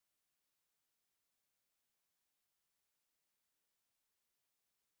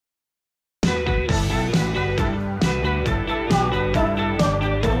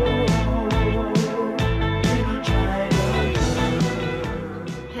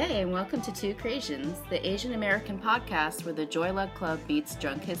and welcome to Two Creations, the Asian American podcast where the Joy Luck Club beats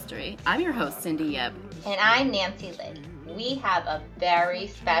drunk history. I'm your host, Cindy Yep. And I'm Nancy Lid. We have a very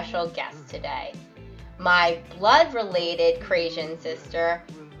special guest today. My blood-related Creation sister,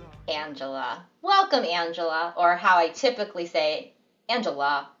 Angela. Welcome, Angela, or how I typically say,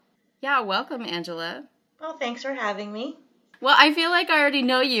 Angela. Yeah, welcome, Angela. Well, thanks for having me. Well, I feel like I already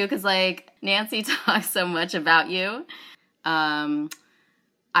know you because, Nancy talks so much about you.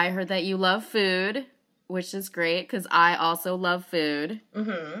 I heard that you love food, which is great because I also love food.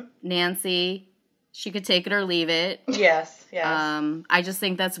 Mm-hmm. Nancy, she could take it or leave it. Yes. I just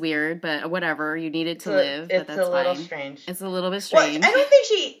think that's weird, but whatever. You need it to live. It's but that's a little fine. strange. It's a little bit strange. Well,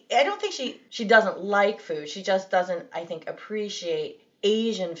 I don't think she doesn't like food. She just doesn't, I think, appreciate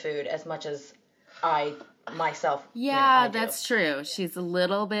Asian food as much as I myself. Yeah, I do. that's true. She's a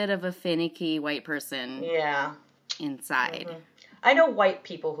little bit of a finicky white person. Yeah. Inside. Mm-hmm. I know white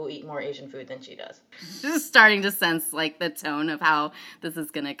people who eat more Asian food than she does. Just starting to sense the tone of how this is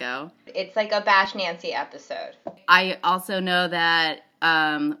gonna go. It's like a Bash Nancy episode. I also know that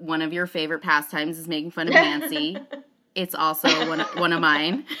one of your favorite pastimes is making fun of Nancy. It's also one of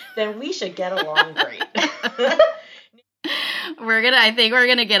mine. Then we should get along great. I think we're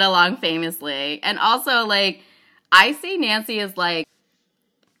gonna get along famously. And also I see Nancy as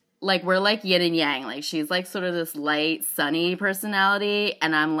we're like yin and yang. She's sort of this light, sunny personality,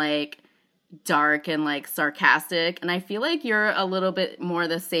 and I'm dark and sarcastic. And I feel like you're a little bit more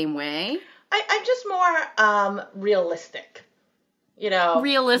the same way. I'm just more realistic.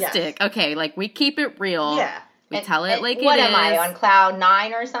 Realistic. Yes. Okay, we keep it real. Yeah. We tell it like it is. What am I, on cloud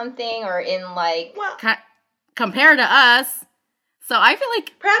 9 or something? Or in Well, compared to us. So I feel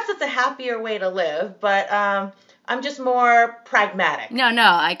like perhaps it's a happier way to live, but I'm just more pragmatic. No,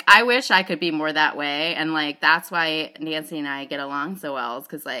 I wish I could be more that way, and that's why Nancy and I get along so well, is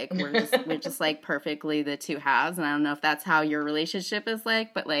because we're just perfectly the two halves, and I don't know if that's how your relationship is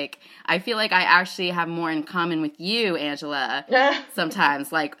but I feel like I actually have more in common with you, Angela.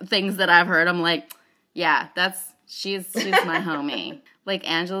 Sometimes things that I've heard, I'm yeah, she's my homie.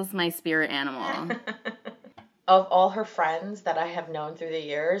 Angela's my spirit animal. Of all her friends that I have known through the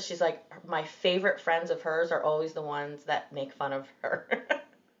years, she's my favorite friends of hers are always the ones that make fun of her.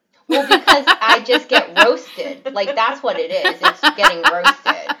 Well, because I just get roasted. That's what it is. It's getting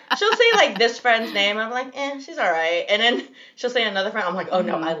roasted. She'll say this friend's name. I'm she's all right. And then she'll say another friend. I'm oh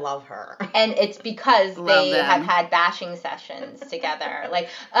no, I love her. And it's because they have had bashing sessions together.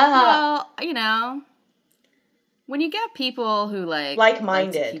 Well, when you get people who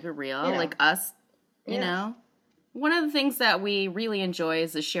like-minded, to keep it real, like us, you know. One of the things that we really enjoy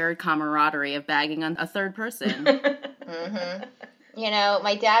is the shared camaraderie of bagging on a third person. Mm-hmm.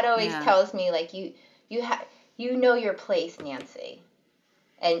 My dad always tells me, you know your place, Nancy.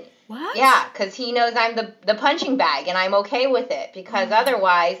 And what? Yeah, because he knows I'm the punching bag, and I'm okay with it, because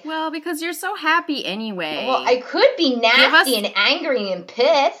otherwise... Well, because you're so happy anyway. Well, I could be nasty and angry and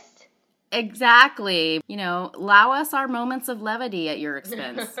pissed. Exactly. Allow us our moments of levity at your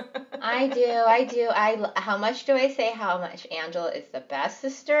expense. I do. How much do I say how much Angela is the best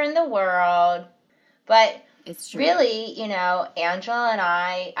sister in the world? But it's true. Really, Angela and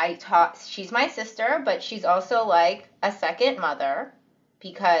I taught, she's my sister, but she's also a second mother,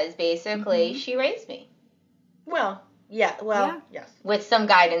 because basically she raised me. Well, yes. With some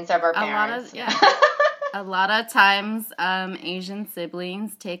guidance of our parents. A lot of times, Asian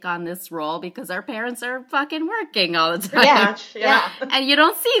siblings take on this role because our parents are fucking working all the time. Yeah. And you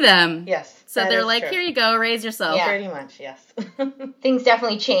don't see them. Yes. So they're here you go, raise yourself. Yeah. Pretty much, yes. Things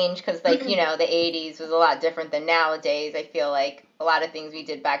definitely change because, the 80s was a lot different than nowadays. I feel like a lot of things we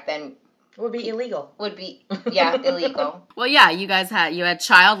did back then would be illegal. Illegal. Well, yeah, you had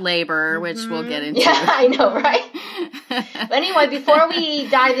child labor, which we'll get into. Yeah, I know, right? But anyway, before we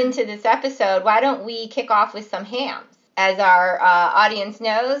dive into this episode, why don't we kick off with some hams? As our audience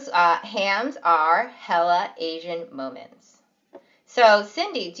knows, hams are hella Asian moments. So,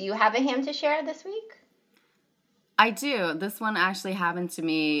 Cindy, do you have a ham to share this week? I do. This one actually happened to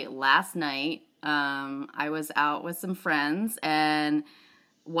me last night. I was out with some friends, and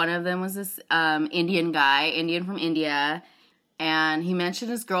one of them was this Indian from India, and he mentioned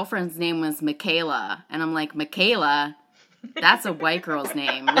his girlfriend's name was Michaela, and I'm Michaela? That's a white girl's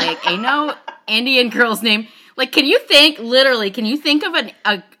name. Ain't no Indian girl's name. Can you think of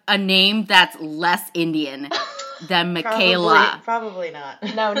a name that's less Indian than Michaela? Probably not.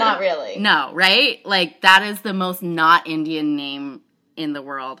 No, not really. No, right? That is the most not Indian name in the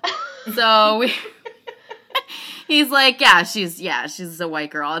world. So he's she's a white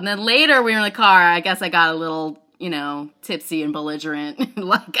girl. And then later we were in the car, I guess I got a little tipsy and belligerent,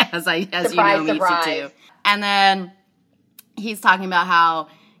 like as Surprise, you know me surprise. to do. And then he's talking about how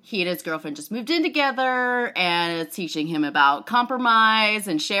he and his girlfriend just moved in together and it's teaching him about compromise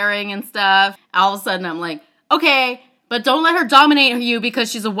and sharing and stuff. All of a sudden I'm like, okay, but don't let her dominate you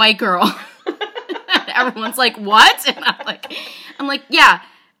because she's a white girl. Everyone's like, what? And I'm like, yeah.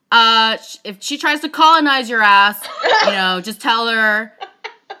 If she tries to colonize your ass, just tell her,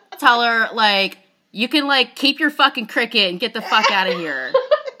 like, you can, like, keep your fucking cricket and get the fuck out of here.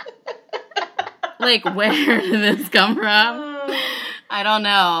 Like, where did this come from? I don't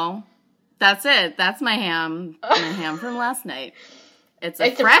know. That's it. That's my ham. My ham from last night. It's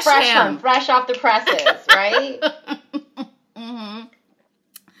a fresh ham. One, fresh off the presses, right? Mm-hmm.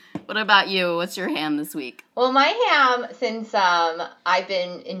 What about you? What's your ham this week? Well, my ham, since I've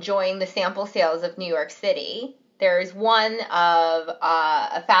been enjoying the sample sales of New York City, there's one of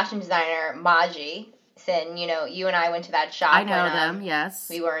a fashion designer, Maji. And, you and I went to that shop. I know them, yes.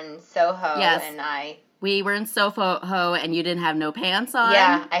 We were in Soho, yes. and we were in Soho, and you didn't have no pants on.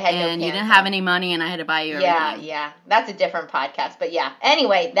 Yeah, I had no pants and you didn't on. have any money, and I had to buy you everything. Yeah. That's a different podcast, but yeah.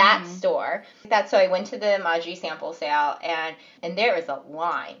 Anyway, that store. So I went to the Maji sample sale, and there was a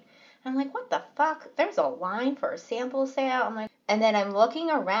line. I'm like, what the fuck? There's a line for a sample sale? I'm like, and then I'm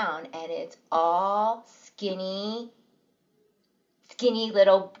looking around, and it's all skinny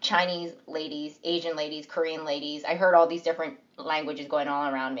little Chinese ladies, Asian ladies, Korean ladies. I heard all these different languages going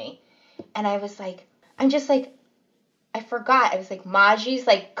all around me. And I was like, I forgot. I was like, Maji's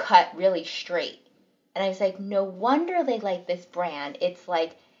like cut really straight. And I was like, no wonder they like this brand. It's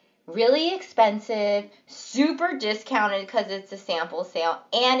like really expensive, super discounted because it's a sample sale,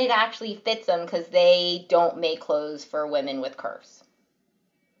 and it actually fits them because they don't make clothes for women with curves.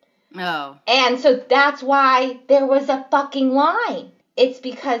 Oh. And so that's why there was a fucking line. It's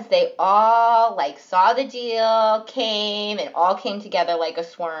because they all, like, saw the deal, came, and all came together like a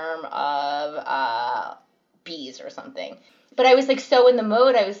swarm of bees or something. But I was, like, so in the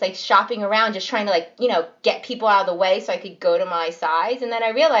mode, I was, like, shopping around, just trying to, like, get people out of the way so I could go to my size. And then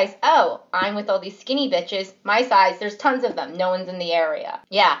I realized, oh, I'm with all these skinny bitches. My size, there's tons of them. No one's in the area.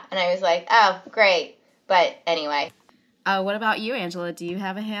 Yeah. And I was like, oh, great. But anyway. What about you, Angela? Do you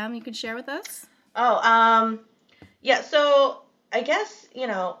have a ham you could share with us? Oh, yeah, so I guess,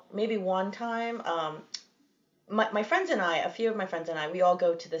 maybe one time, my friends and I, a few of my friends and I, we all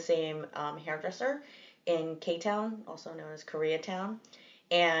go to the same hairdresser in K-Town, also known as Koreatown.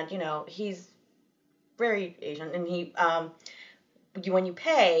 And, he's very Asian, and when you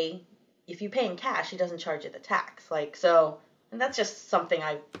pay, if you pay in cash, he doesn't charge you the tax. And that's just something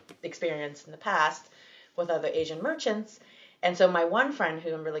I've experienced in the past with other Asian merchants. And so my one friend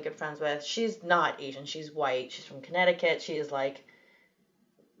who I'm really good friends with, she's not Asian, she's white, she's from Connecticut, she is like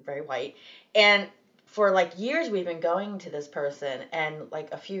very white. And for like years we've been going to this person, and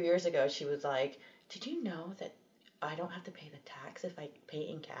like a few years ago she was like, did you know that I don't have to pay the tax if I pay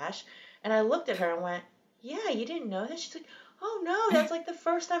in cash? And I looked at her and went, yeah, you didn't know that? She's like, oh no, that's like the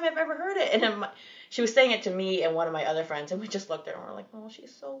first time I've ever heard it. And she was saying it to me and one of my other friends, and we just looked at her and we're like, oh,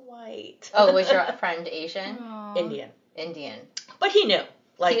 she's so white. Oh, was your friend Asian? Indian. But he knew.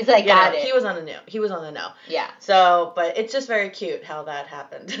 Like, he's like, got it. He was on the know. Yeah. So, but it's just very cute how that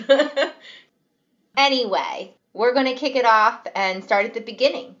happened. Anyway, we're going to kick it off and start at the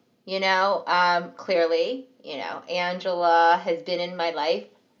beginning. Clearly, Angela has been in my life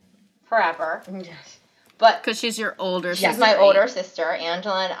forever. Yes. But because she's your older sister. She's my older sister,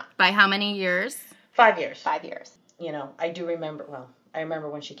 Angela. And by how many years? 5 years. 5 years. I do remember, I remember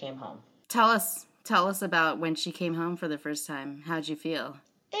when she came home. Tell us about when she came home for the first time. How'd you feel?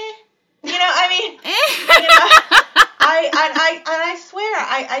 I swear,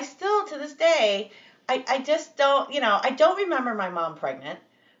 I still, to this day, I just don't, I don't remember my mom pregnant.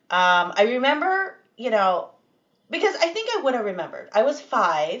 I remember, because I think I would have remembered. I was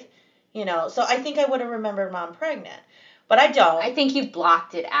 5, so I think I would have remembered mom pregnant. But I don't. I think you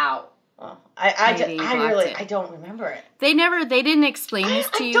blocked it out. Well, I don't remember it. They didn't explain this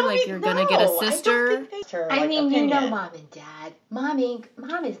to you, like you're going to get a sister. I mean, mom and dad. Mom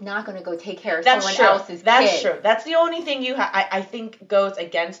is not going to go take care of someone else's kid. That's true. That's the only thing I think goes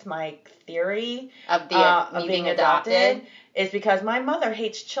against my theory of being adopted. Is because my mother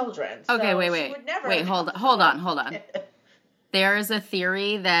hates children. Okay, so wait, hold on. There is a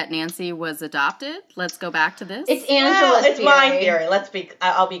theory that Nancy was adopted. Let's go back to this. It's Angela's it's my theory.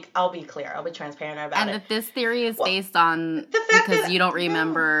 I'll be clear. I'll be transparent about it. And that this theory is based on the fact because you don't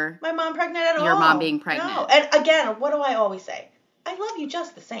remember my mom pregnant at all. Your mom being pregnant. No. And again, what do I always say? I love you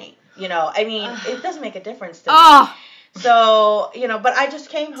just the same. It doesn't make a difference to me. So, but I just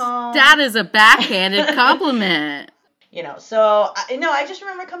came home. That is a backhanded compliment. So, I just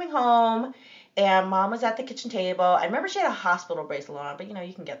remember coming home, and Mom was at the kitchen table. I remember she had a hospital bracelet on, but,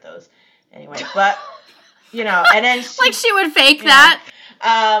 you can get those anyway. But, and then she would fake that.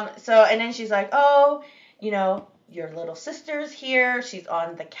 And then she's like, oh, your little sister's here. She's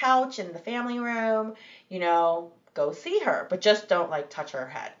on the couch in the family room. Go see her, but just don't, touch her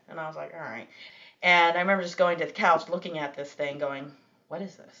head. And I was like, all right. And I remember just going to the couch, looking at this thing, going, what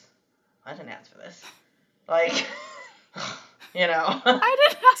is this? I didn't ask for this. I didn't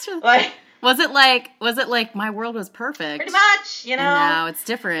ask for this. Was it like my world was perfect? Pretty much, And now it's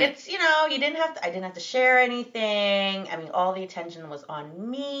different. It's, I didn't have to share anything. I mean, all the attention was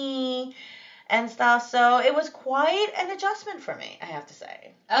on me and stuff. So it was quite an adjustment for me, I have to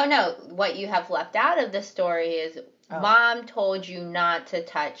say. Oh, no. What you have left out of the story is Mom told you not to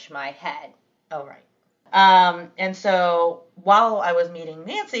touch my head. Oh, right. And so while I was meeting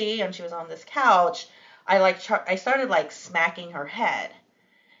Nancy and she was on this couch, I started smacking her head.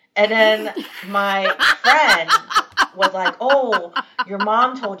 And then my friend was like, oh, your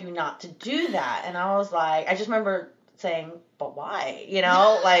mom told you not to do that. And I was like, I just remember saying, but why?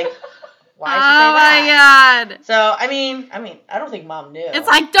 Why did she say that? Oh, my God. So, I mean, I don't think Mom knew. It's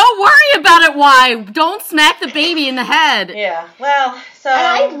like, don't worry about it, why? Don't smack the baby in the head. Yeah, well, so. And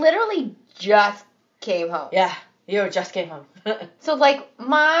I literally just came home. Yeah, you just came home. So,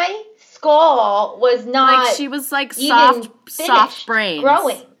 my skull was not. She was soft brains.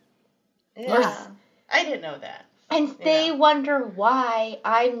 Growing. Yeah. I didn't know that. And they wonder why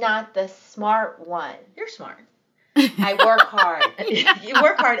I'm not the smart one. You're smart. I work hard. You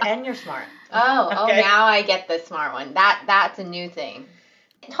work hard and you're smart. Oh, now I get the smart one. That's a new thing.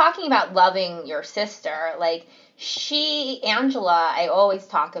 Talking about loving your sister, Angela, I always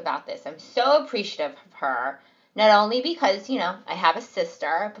talk about this. I'm so appreciative of her, not only because, I have a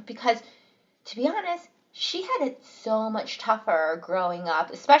sister, but because, to be honest, she had it so much tougher growing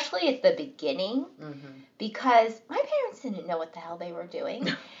up, especially at the beginning, because my parents didn't know what the hell they were doing.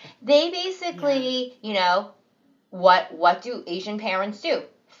 They basically, what do Asian parents do?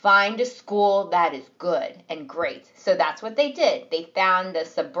 Find a school that is good and great. So that's what they did. They found a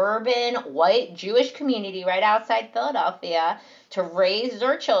suburban white Jewish community right outside Philadelphia to raise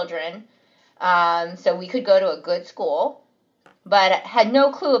their children, so we could go to a good school. But had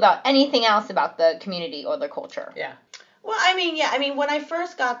no clue about anything else about the community or the culture. Yeah. Well, when I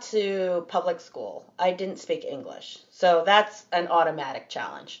first got to public school, I didn't speak English. So that's an automatic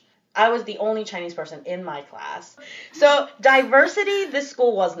challenge. I was the only Chinese person in my class. So diversity, this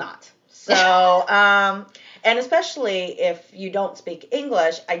school was not. So, and especially if you don't speak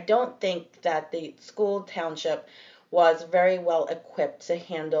English, I don't think that the school township was very well equipped to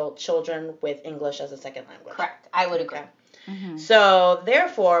handle children with English as a second language. Correct. I would agree. Okay. Mm-hmm. So,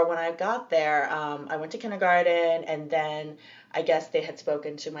 therefore, when I got there, I went to kindergarten, and then I guess they had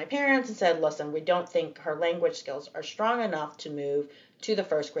spoken to my parents and said, listen, we don't think her language skills are strong enough to move to the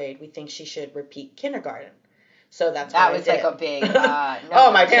first grade. We think she should repeat kindergarten. So that's what I did. That was a big...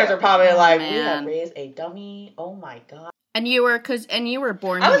 my parents were probably we have raised a dummy. Oh, my God. And you were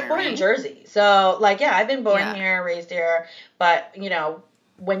born here, I was born right? in Jersey. So, I've been born here, raised here. But,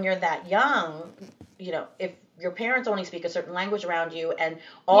 when you're that young, if your parents only speak a certain language around you and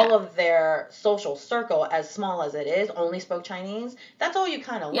all of their social circle, as small as it is, only spoke Chinese, that's all you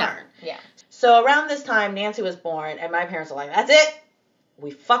kind of learn. Yeah. So around this time, Nancy was born, and my parents were like, that's it.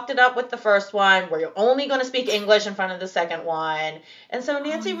 We fucked it up with the first one. We're only going to speak English in front of the second one. And so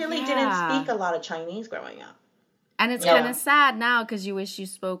Nancy really didn't speak a lot of Chinese growing up. And it's kind of sad now because you wish you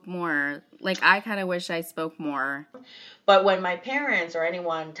spoke more. I kind of wish I spoke more. But when my parents or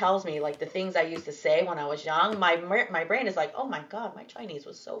anyone tells me, the things I used to say when I was young, my brain is like, oh, my God, my Chinese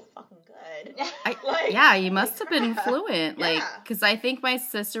was so fucking good. You must have been fluent. Because I think my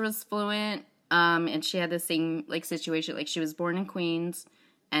sister was fluent, and she had the same, situation. She was born in Queens,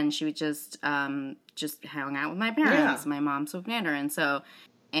 and she would just hang out with my parents. Yeah. My mom spoke Mandarin. So,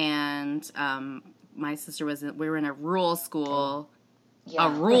 and my sister we were in a rural school. Yeah.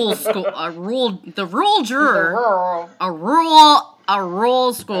 A rural school.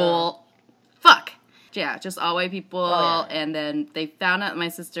 Fuck. Yeah, just all white people. Oh, yeah. And then they found out my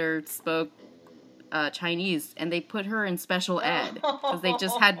sister spoke Chinese, and they put her in special ed because they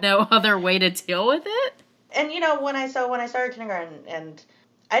just had no other way to deal with it. And when I started kindergarten, and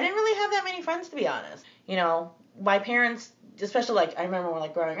I didn't really have that many friends, to be honest. My parents, especially I remember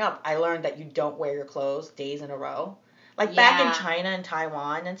when growing up, I learned that you don't wear your clothes days in a row. Back in China and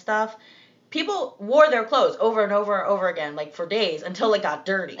Taiwan and stuff, people wore their clothes over and over and over again, like for days until it got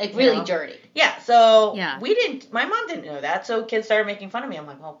dirty. Like really dirty. Yeah, so Yeah. my mom didn't know that, so kids started making fun of me. I'm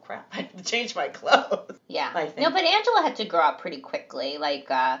like, oh crap, I have to change my clothes. Yeah. I think. No, but Angela had to grow up pretty quickly. Like,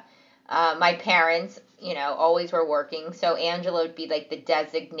 my parents, always were working, so Angela would be like the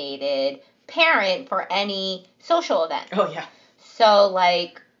designated parent for any social event. Oh, yeah. So,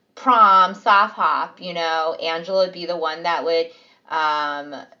 like, prom, soft hop, Angela would be the one that would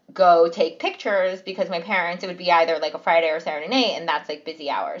go take pictures because my parents, it would be either like a Friday or Saturday night, and that's like busy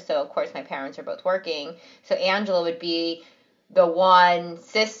hours. So, of course, my parents are both working. So, Angela would be the one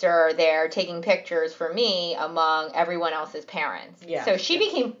sister there taking pictures for me among everyone else's parents. Yeah. So, she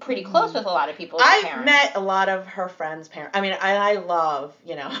became pretty close with a lot of people's I've parents. met a lot of her friends' parents. I mean, I love,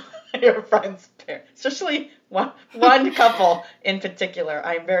 your friends' parents, especially one couple in particular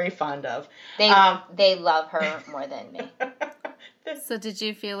I'm very fond of. They love her more than me. So did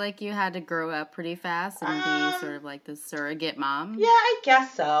you feel like you had to grow up pretty fast and be sort of like the surrogate mom? Yeah, I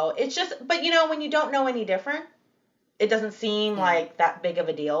guess so. It's just, but when you don't know any different, it doesn't seem like that big of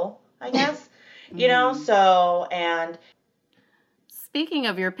a deal, I guess. So, and... Speaking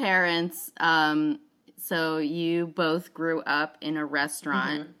of your parents, so you both grew up in a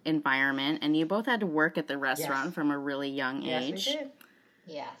restaurant environment, and you both had to work at the restaurant from a really young age. Yes, we did.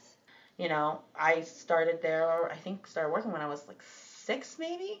 Yes. I started working when I was like 6,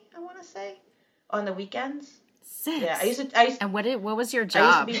 maybe, I want to say, on the weekends. 6? Yeah, and what was your I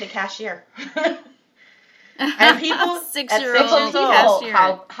job? used to be the cashier. And people, 6-year-old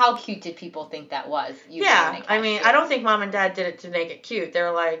cashier. How cute did people think that was? Yeah, I mean, I don't think mom and dad did it to make it cute. They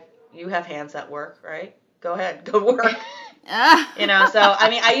were like, you have hands that work, right? Go ahead, go work. So, I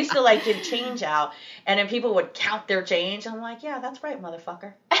mean, I used to give change out, and then people would count their change. I'm like, yeah, that's right,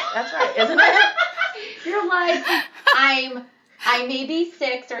 motherfucker. That's right, isn't it? You're like, I may be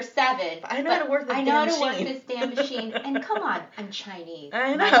 6 or 7. I know how to work this damn machine. I know how to work this damn machine. And come on, I'm Chinese.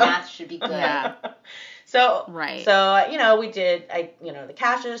 I know. My math should be good. Yeah. So, right. So, we did, the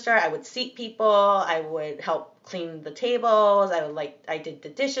cash register, I would seat people, I would help clean the tables, I did the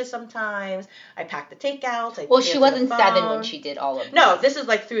dishes sometimes, I packed the takeouts. Well, she wasn't 7 when she did all of this. No, this is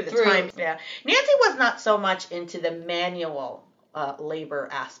through the time. Yeah. Nancy was not so much into the manual labor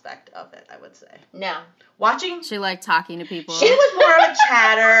aspect of it, I would say. No. Watching. She liked talking to people. She was more of a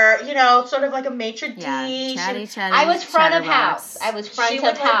chatter, sort of like a maitre d'. Yeah, chatty. I was front of house. I was front of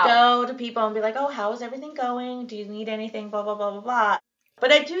house. She would go to people and be like, oh, how is everything going? Do you need anything? Blah, blah, blah, blah, blah.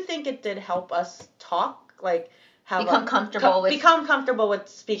 But I do think it did help us talk, become comfortable with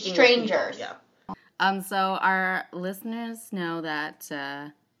speaking strangers. With people. Yeah. So our listeners know that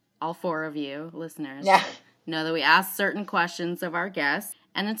all 4 of you listeners know that we ask certain questions of our guests,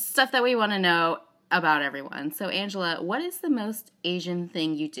 and it's stuff that we want to know about everyone. So, Angela, what is the most Asian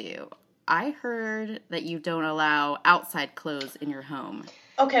thing you do? I heard that you don't allow outside clothes in your home.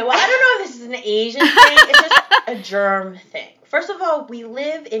 Okay, well, I don't know if this is an Asian thing. It's just a germ thing. First of all, we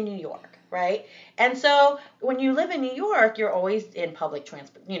live in New York, right? And so when you live in New York, you're always in public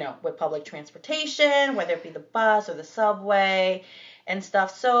with public transportation, whether it be the bus or the subway and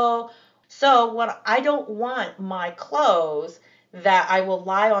stuff. So what I don't want my clothes that I will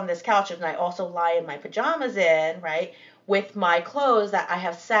lie on this couch and I also lie in my pajamas in, right, with my clothes that I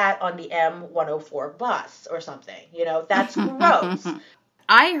have sat on the M104 bus or something. That's gross.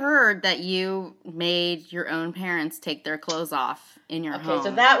 I heard that you made your own parents take their clothes off in your home. Okay,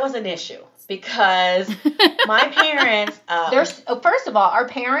 so that was an issue because my parents... first of all, our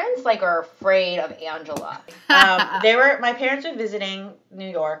parents are afraid of Angela. My parents were visiting New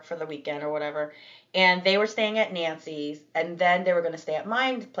York for the weekend or whatever, and they were staying at Nancy's, and then they were going to stay at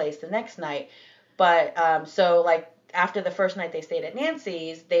my place the next night. But after the first night they stayed at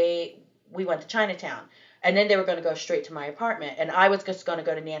Nancy's, we went to Chinatown. And then they were going to go straight to my apartment. And I was just going to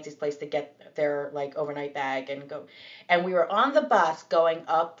go to Nancy's place to get their, overnight bag and go. And we were on the bus going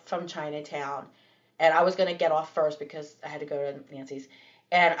up from Chinatown. And I was going to get off first because I had to go to Nancy's.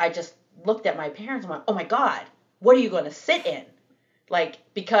 And I just looked at my parents and went, oh, my God, what are you going to sit in?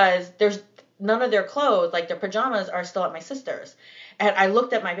 Because there's none of their clothes, their pajamas are still at my sister's. And I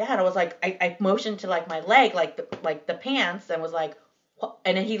looked at my bed. I was I motioned to, my leg, the pants, and was like, what?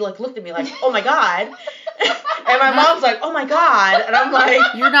 And then he, looked at me oh, my God. And my mom's like, oh, my God. And I'm like...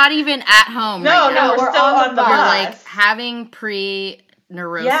 You're not even at home No, right now. we're still on the bus. You're, having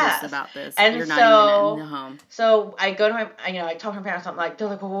pre-neurosis about this. And you're not even in the home. So I go to my... I talk to my parents. I'm like... They're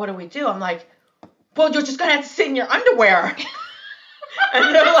like, well, what do we do? I'm like, well, you're just going to have to sit in your underwear.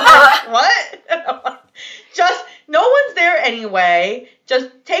 And they're like, what? And I'm like, no one's there anyway. Just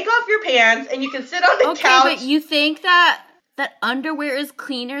take off your pants and you can sit on the couch. Okay, but you think that that underwear is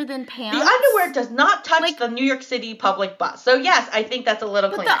cleaner than pants? The underwear does not touch Like- the New York City public bus. So yes, I think that's a little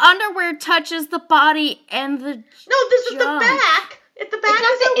But cleaner. the underwear touches the body and the No, this is the junk. back. It's the back. It's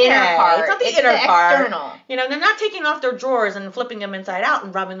not is the inner okay. part. It's not the It's inner the part. external. You know, they're not taking off their drawers and flipping them inside out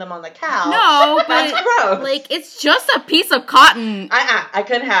and rubbing them on the couch. No, That's but gross. like it's just a piece of cotton. I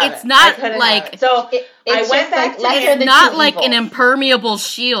couldn't have it. It's not I couldn't like- have it. So It's I went just back like to lesser Nancy. than Not two like an evils. impermeable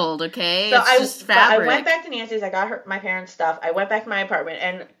shield, okay? So It's just fabric. I went back to Nancy's. I got my parents' stuff. I went back to my apartment,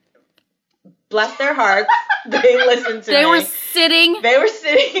 and bless their hearts, they listened to They me. were sitting in They were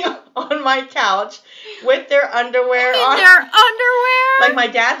sitting on my couch with their underwear on. their underwear. Like my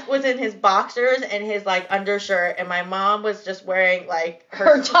dad was in his boxers and his like undershirt, and my mom was just wearing like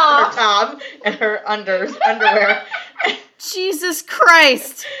Her top. her top and her underwear. Jesus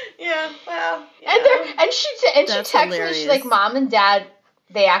Christ. Yeah, well, And she That's texted me. She's like, hilarious. "Mom and Dad,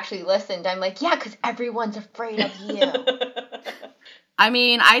 they actually listened." I'm like, "Yeah, because everyone's afraid of you." I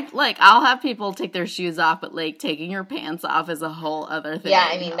mean, I'll have people take their shoes off, but like taking your pants off is a whole other thing. Yeah,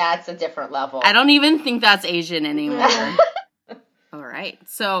 I mean that's a different level. I don't even think that's Asian anymore. All right.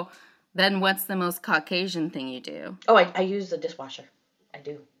 So then what's the most Caucasian thing you do? Oh, I use the dishwasher. I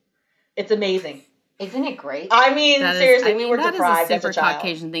do. It's amazing. Isn't it great? I mean, That is- seriously, I mean, we were that is deprived a as super a child.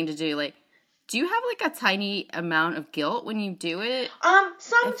 Caucasian thing to do. Like, do you have like a tiny amount of guilt when you do it? Sometimes.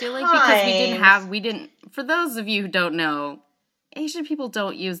 I feel like because we didn't, for those of you who don't know, Asian people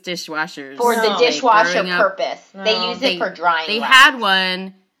don't use dishwashers. For No. the Like, dishwasher growing up, purpose. They No. use it for drying. They wax. had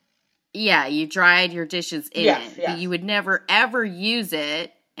one. Yeah, you dried your dishes in Yes, it, yes. but you would never ever use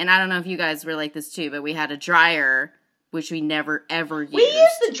it. And I don't know if you guys were like this too, but we had a dryer which we never ever used. We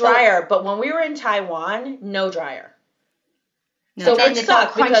used the dryer, but when we were in Taiwan, no dryer. No So dryer. And it it's all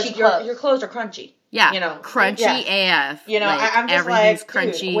sucked because crunchy your clothes. clothes are crunchy. Yeah, you know, crunchy yes. AF. You know, like, I'm just everything's like,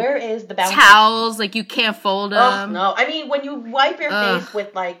 crunchy. dude, where is the bounty? Towels, like you can't fold them. Oh no! I mean, when you wipe your Ugh. face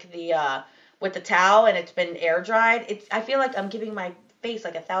with like with the towel and it's been air dried, I feel like I'm giving my face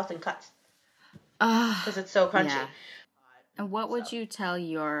like 1,000 cuts Ugh. because it's so crunchy. Yeah. And what would you tell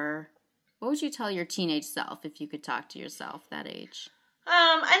your teenage self if you could talk to yourself that age?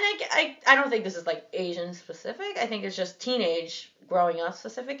 I don't think this is like Asian specific. I think it's just teenage growing up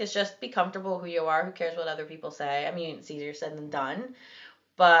specific. It's just be comfortable who you are. Who cares what other people say? I mean, it's easier said than done.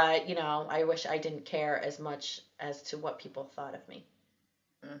 But, you know, I wish I didn't care as much as to what people thought of me.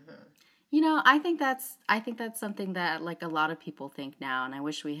 Mm-hmm. You know, I think that's something that like a lot of people think now, and I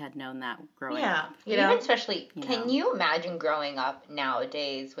wish we had known that growing Yeah. up. You Even know? especially, You can know. you imagine growing up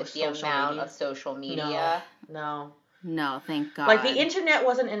nowadays with With the social amount media? of social media? No. No, thank God. Like the internet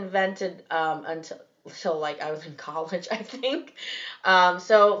wasn't invented until like I was in college, I think.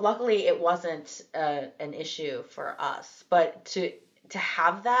 So luckily it wasn't an issue for us. But to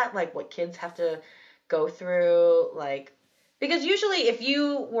have that, like what kids have to go through, like because usually if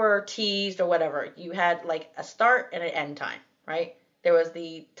you were teased or whatever, you had like a start and an end time, right? There was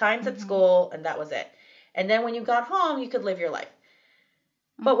the times at school and that was it. And then when you got home, you could live your life.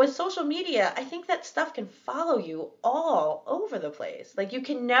 But with social media, I think that stuff can follow you all over the place. Like you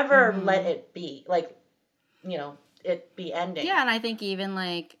can never let it be like, you know, it be ending. Yeah, and I think even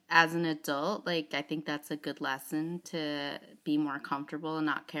like as an adult, like I think that's a good lesson to be more comfortable and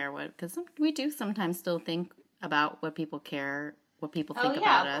not care what, because we do sometimes still think about what people care, what people think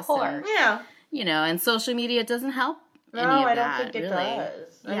about of us. course. And, Yeah. you know, and social media doesn't help No, any of I that, don't think it really.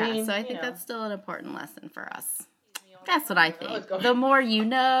 does. I Yeah, mean, so I you think know. that's still an important lesson for us. That's what I it's think. going- The more you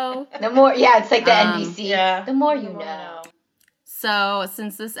know. The more, yeah, it's like the Um, NBC. Yeah. The more you know. So,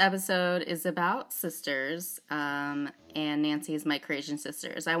 since this episode is about sisters, and Nancy is my creation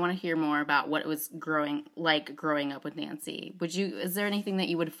sisters, I want to hear more about what it was growing up with Nancy. Is there anything that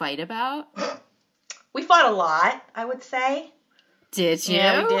you would fight about? We fought a lot, I would say. Did you?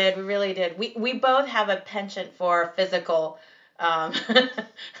 Yeah, we did. We really did. We both have a penchant for physical, for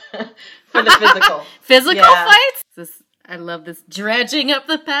the physical. Physical Yeah. fights? I love this dredging up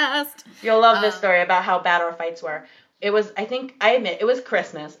the past. You'll love this story about how bad our fights were. It was, I admit, it was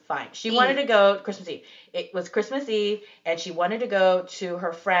Christmas. Fine. She wanted to go, Christmas Eve. It was Christmas Eve, and she wanted to go to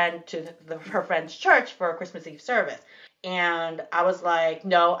her friend, her friend's church for a Christmas Eve service. And I was like,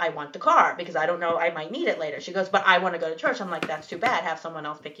 no, I want the car because I don't know, I might need it later. She goes, but I want to go to church. I'm like, that's too bad. Have someone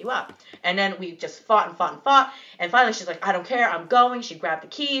else pick you up. And then we just fought and fought and fought. And finally she's like, I don't care. I'm going. She grabbed the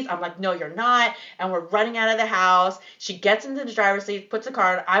keys. I'm like, no, you're not. And we're running out of the house. She gets into the driver's seat, puts the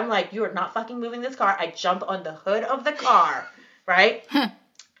car on. I'm like, you are not fucking moving this car. I jump on the hood of the car, right?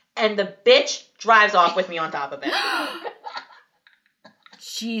 And the bitch drives off with me on top of it.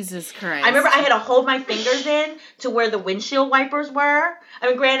 Jesus Christ. I remember I had to hold my fingers in to where the windshield wipers were. I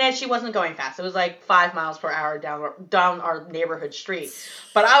mean, granted, she wasn't going fast. It was like 5 miles per hour down our neighborhood street.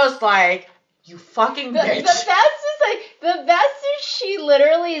 But I was like, you fucking bitch. The best is she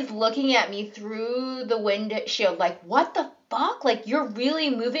literally is looking at me through the windshield like, what the fuck? Like, you're really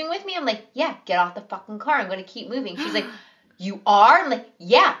moving with me? I'm like, yeah, get off the fucking car. I'm going to keep moving. She's like, you are? I'm like,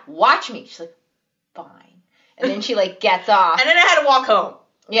 yeah, watch me. She's like, fine. And then she, like, gets off. And then I had to walk home.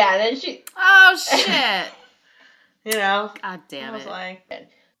 Yeah, and then she... Oh, shit. You know? God damn it. I was like...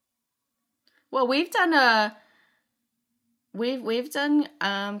 Well, we've done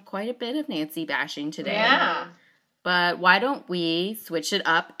quite a bit of Nancy bashing today. Yeah. But why don't we switch it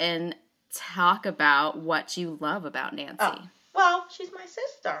up and talk about what you love about Nancy? Oh, well, she's my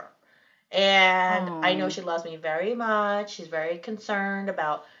sister. And I know she loves me very much. She's very concerned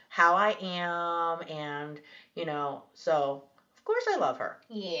about how I am. And, you know, so, of course I love her.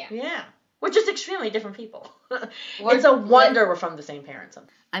 Yeah. Yeah. We're just extremely different people. It's a wonder we're from the same parents.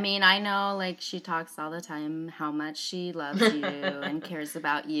 I mean, I know, like, she talks all the time how much she loves you and cares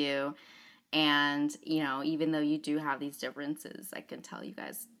about you. And, you know, even though you do have these differences, I can tell you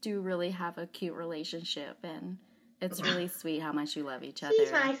guys do really have a cute relationship. And it's really sweet how much you love each other.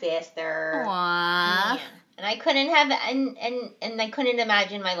 She's my sister. Aww. Yeah. And I couldn't have, and I couldn't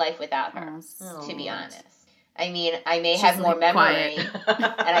imagine my life without her, to be honest. I mean, I may have more memory, and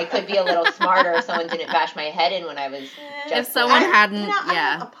I could be a little smarter if someone didn't bash my head in when I was just... If someone hadn't,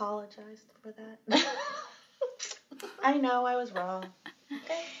 I apologized for that. I know, I was wrong.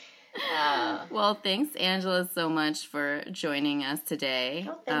 Okay. Well, thanks, Angela, so much for joining us today.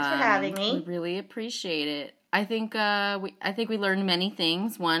 Oh, thanks for having me. We really appreciate it. I think we learned many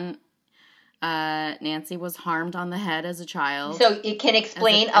things. One, Nancy was harmed on the head as a child. So it can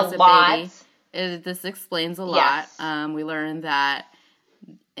explain a lot. This explains a lot. Yes. We learned that,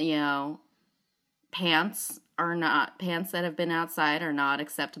 you know, pants that have been outside are not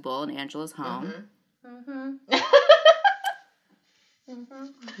acceptable in Angela's home. Mm-hmm.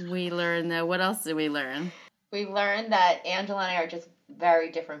 We learned that. What else did we learn? We learned that Angela and I are just very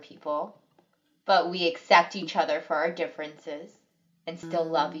different people, but we accept each other for our differences and still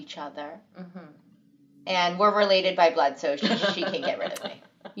love each other. Mm-hmm. And we're related by blood, so she can't get rid of me.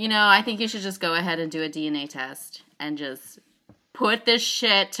 You know, I think you should just go ahead and do a DNA test and just put this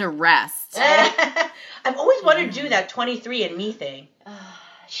shit to rest. I've always wanted to do that 23andMe thing.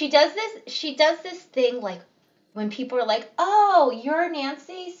 She does this thing like when people are like, "Oh, you're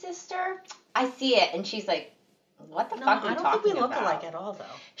Nancy's sister." I see it, and she's like, "What the fuck are you talking about?" I don't think we look alike at all, though.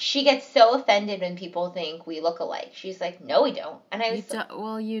 She gets so offended when people think we look alike. She's like, "No, we don't." And I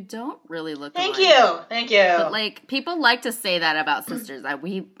was you don't really look Thank alike. Thank you. But, like, people like to say that about sisters.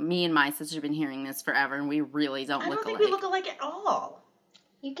 Me and my sister have been hearing this forever, and we really don't look alike. I don't think we look alike at all.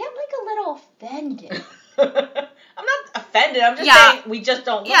 You get, like, a little offended. I'm not offended. I'm just saying we just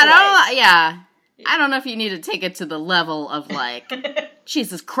don't look alike. I don't know if you need to take it to the level of, like,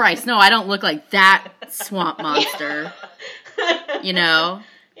 Jesus Christ, no, I don't look like that swamp monster. You know?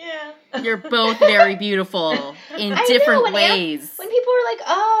 Yeah. You're both very beautiful in different ways. When people are like,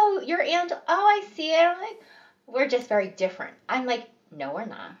 "Oh, you're Angela," I see it. I'm like, we're just very different. I'm like, no, we're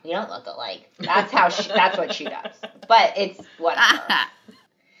not. We don't look alike. That's what she does. But it's whatever.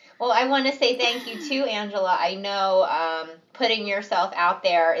 Well, I want to say thank you to Angela. I know putting yourself out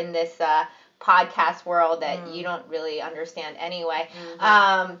there in this podcast world that you don't really understand anyway.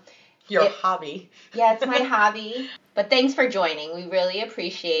 Mm-hmm. Your hobby. Yeah, it's my hobby. But thanks for joining. We really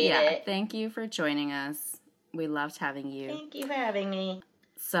appreciate it. Thank you for joining us. We loved having you. Thank you for having me.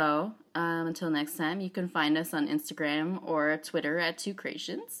 So, until next time, you can find us on Instagram or Twitter at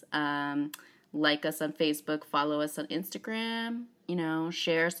 2Creations. Like us on Facebook, follow us on Instagram. You know,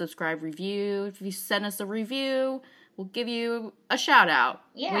 share, subscribe, review. If you send us a review, we'll give you a shout out.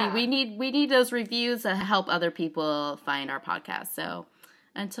 Yeah. We need those reviews to help other people find our podcast. So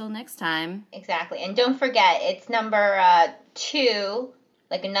until next time. Exactly. And don't forget, it's number 2,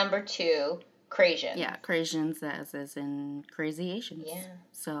 like a number 2, Creations. Yeah, Creations as in Crazy Asians. Yeah.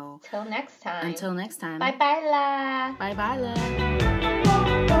 So until next time. Bye-bye la. Bye-bye la.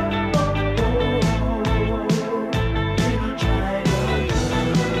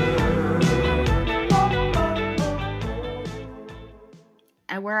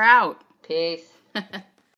 And we're out. Peace.